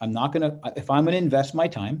 listen, if I'm going to invest my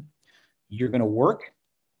time, you're going to work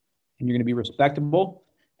and you're going to be respectable.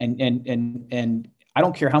 And I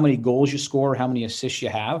don't care how many goals you score, how many assists you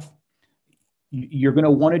have, you're going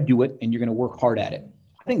to want to do it and you're going to work hard at it.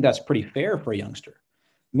 I think that's pretty fair for a youngster.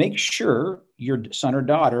 Make sure your son or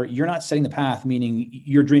daughter, you're not setting the path, meaning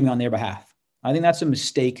you're dreaming on their behalf. I think that's a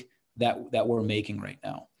mistake that we're making right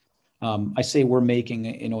now. I say we're making,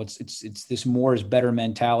 it's this more is better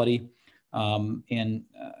mentality.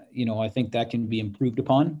 I think that can be improved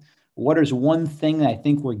upon. What is one thing that I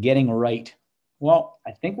think we're getting right? Well,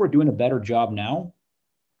 I think we're doing a better job now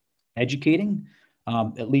educating,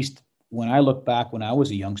 at least when I look back when I was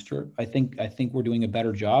a youngster. I think we're doing a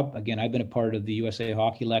better job. Again, I've been a part of the USA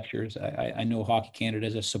Hockey Lectures. I know Hockey Canada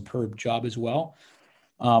does a superb job as well.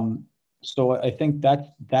 So I think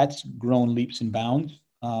that's grown leaps and bounds.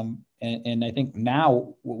 And I think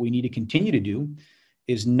now what we need to continue to do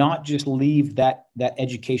is not just leave that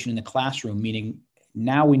education in the classroom, meaning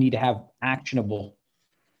now we need to have actionable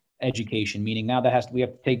education, meaning now we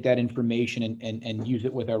have to take that information and use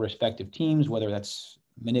it with our respective teams, whether that's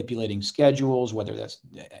manipulating schedules, whether that's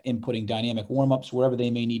inputting dynamic warmups, wherever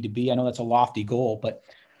they may need to be. I know that's a lofty goal, but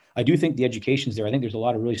I do think the education's there. I think there's a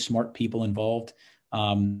lot of really smart people involved.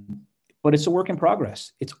 But it's a work in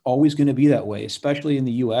progress. It's always going to be that way, especially in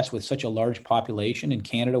the US with such a large population. In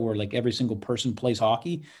Canada, where like every single person plays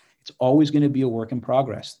hockey, it's always going to be a work in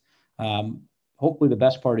progress. Hopefully the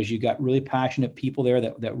best part is you got really passionate people there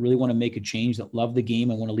that really want to make a change, that love the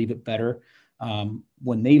game and want to leave it better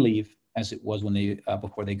when they leave as it was when they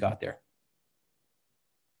before they got there.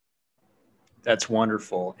 That's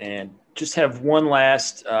wonderful. And just have one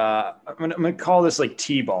last, I'm going to call this like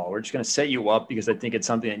T-ball. We're just going to set you up because I think it's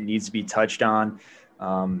something that needs to be touched on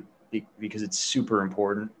because it's super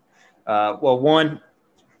important. Backtracking.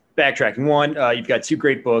 You've got 2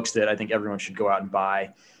 great books that I think everyone should go out and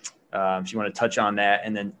buy. So you want to touch on that.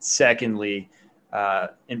 And then secondly,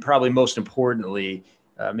 and probably most importantly,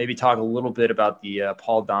 maybe talk a little bit about the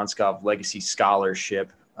Paul Donskov Legacy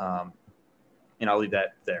Scholarship. And I'll leave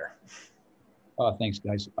that there. Thanks,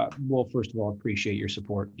 guys. Well, first of all, appreciate your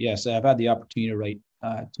support. Yes, I've had the opportunity to write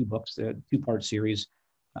 2 books, a 2-part series,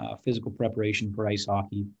 Physical Preparation for Ice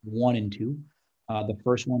Hockey 1 and 2. The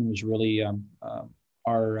first one was really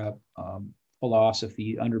our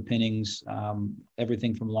philosophy, underpinnings,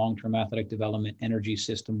 everything from long-term athletic development, energy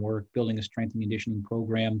system work, building a strength and conditioning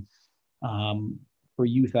program for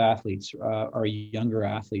youth athletes, our younger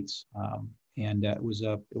athletes. And it was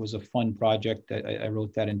a fun project. I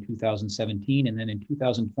wrote that in 2017. And then in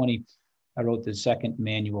 2020, I wrote the second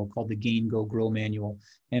manual called the Gain, Go, Grow Manual.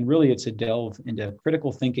 And really, it's a delve into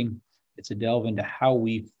critical thinking. It's a delve into how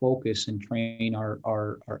we focus and train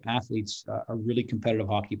our athletes, are really competitive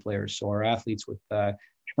hockey players. So our athletes with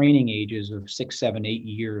training ages of 6, 7, 8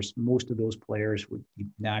 years, most of those players would be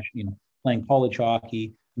playing college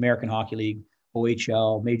hockey, American Hockey League,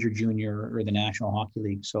 OHL, Major Junior, or the National Hockey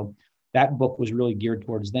League. So that book was really geared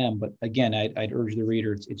towards them. But again, I'd urge the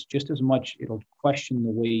reader, it's just as much, it'll question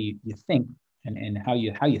the way you think and how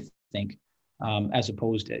you think, as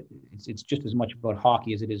opposed to, it's just as much about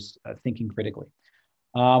hockey as it is thinking critically.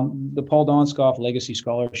 The Paul Donskoff Legacy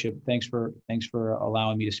Scholarship, thanks for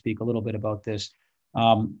allowing me to speak a little bit about this.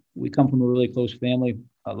 We come from a really close family.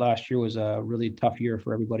 Last year was a really tough year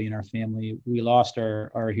for everybody in our family. We lost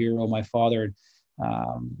our hero, my father,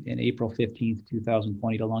 in April 15th,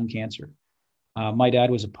 2020 to lung cancer. My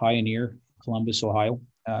dad was a pioneer, Columbus, Ohio.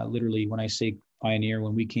 Literally, when I say pioneer,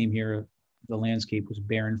 when we came here, the landscape was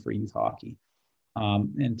barren for youth hockey.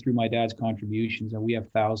 And through my dad's contributions, we have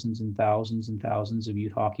thousands and thousands and thousands of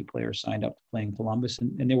youth hockey players signed up to play in Columbus.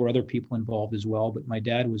 And there were other people involved as well, but my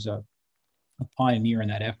dad was a pioneer in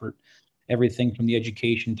that effort. Everything from the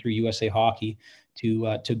education through USA Hockey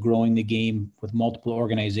to growing the game with multiple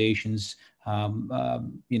organizations,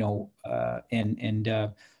 and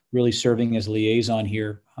really serving as liaison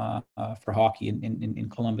here for hockey in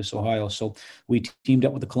Columbus, Ohio. So we teamed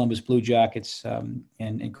up with the Columbus Blue Jackets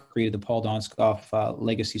and created the Paul Donskoff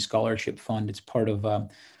Legacy Scholarship Fund. It's part of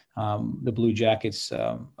the Blue Jackets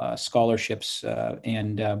scholarships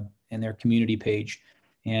and their community page.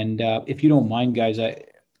 And if you don't mind, guys,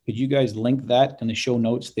 could you guys link that in the show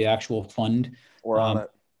notes, the actual fund? We're on it.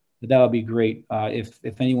 That would be great.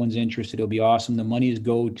 If anyone's interested, it'll be awesome. The monies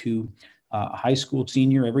go to a high school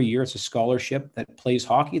senior every year. It's a scholarship that plays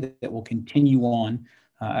hockey that will continue on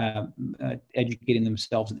educating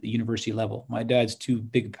themselves at the university level. My dad's two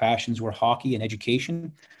big passions were hockey and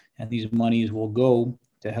education, and these monies will go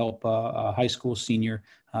to help a high school senior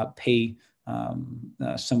pay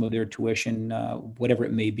some of their tuition, whatever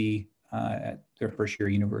it may be, at their first year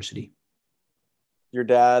university. Your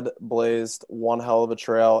dad blazed one hell of a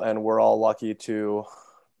trail, and we're all lucky to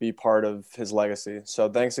be part of his legacy. So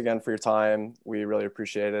thanks again for your time. We really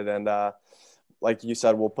appreciate it. And like you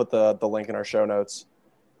said, we'll put the link in our show notes.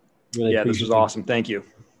 Really this was awesome. Thank you.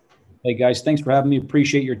 Hey, guys, thanks for having me.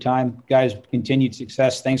 Appreciate your time. Guys, continued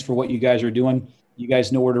success. Thanks for what you guys are doing. You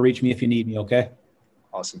guys know where to reach me if you need me, okay?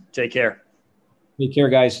 Awesome. Take care. Take care,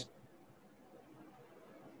 guys.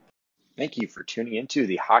 Thank you for tuning into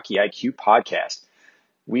the Hockey IQ podcast.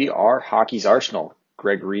 We are Hockey's Arsenal,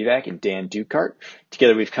 Greg Revac and Dan Dukart.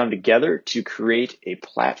 Together, we've come together to create a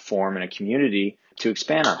platform and a community to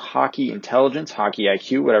expand on hockey intelligence, hockey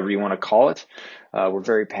IQ, whatever you want to call it. We're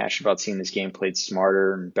very passionate about seeing this game played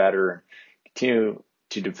smarter and better and continue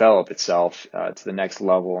to develop itself to the next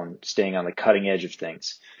level and staying on the cutting edge of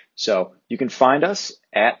things. So you can find us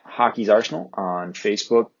at Hockey's Arsenal on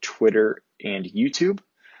Facebook, Twitter, and YouTube.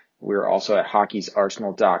 We're also at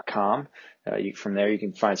hockeysarsenal.com. From there, you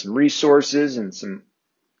can find some resources and some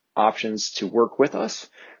options to work with us.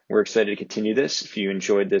 We're excited to continue this. If you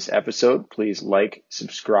enjoyed this episode, please like,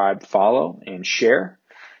 subscribe, follow, and share.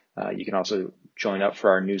 You can also join up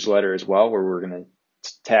for our newsletter as well, where we're going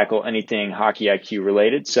to tackle anything Hockey IQ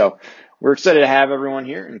related. So we're excited to have everyone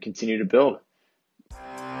here and continue to build.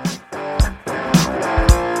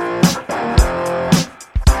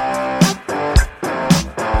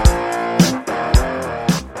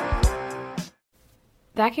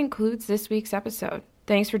 That concludes this week's episode.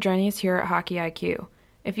 Thanks for joining us here at Hockey IQ.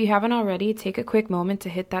 If you haven't already, take a quick moment to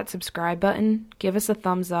hit that subscribe button, give us a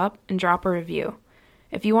thumbs up, and drop a review.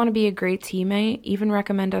 If you want to be a great teammate, even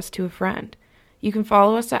recommend us to a friend. You can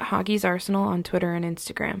follow us at Hockey's Arsenal on Twitter and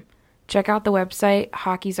Instagram. Check out the website,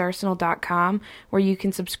 hockeysarsenal.com, where you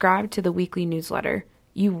can subscribe to the weekly newsletter.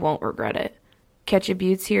 You won't regret it. Catch your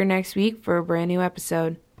buttes here next week for a brand new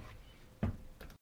episode.